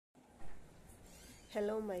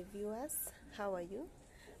Hello, my viewers. How are you?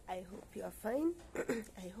 I hope you are fine.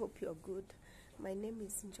 I hope you're good. My name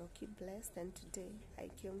is Njoki Blessed, and today I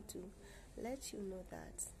came to let you know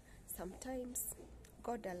that sometimes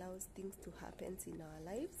God allows things to happen in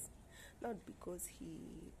our lives, not because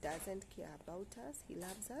He doesn't care about us, He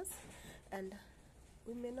loves us, and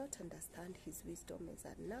we may not understand His wisdom as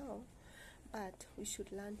at now, but we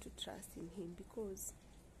should learn to trust in Him because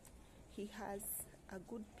He has a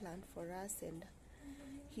good plan for us, and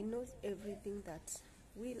He knows everything that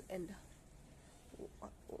will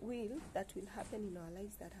happen in our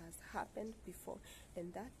lives, that has happened before,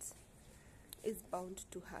 and that is bound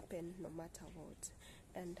to happen no matter what.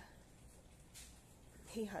 And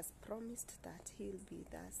He has promised that He'll be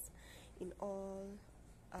with us in all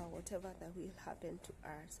whatever that will happen to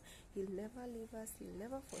us. He'll never leave us, He'll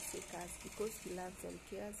never forsake us, because He loves and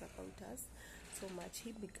cares about us so much.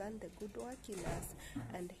 He began the good work in us,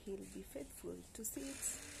 and He'll be faithful to see it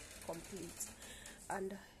complete.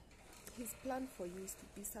 And His plan for you is to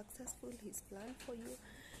be successful. His plan for you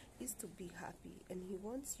is to be happy, and He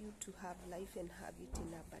wants you to have life and have it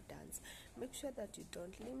in abundance. Make sure that you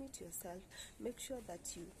don't limit yourself. Make sure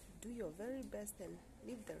that you do your very best and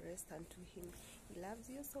leave the rest unto Him. He loves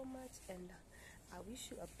you so much, and I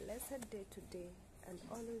wish you a blessed day today. And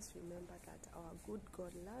always remember that our good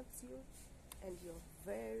God loves you, and you're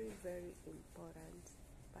very, very important.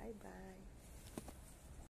 Bye bye.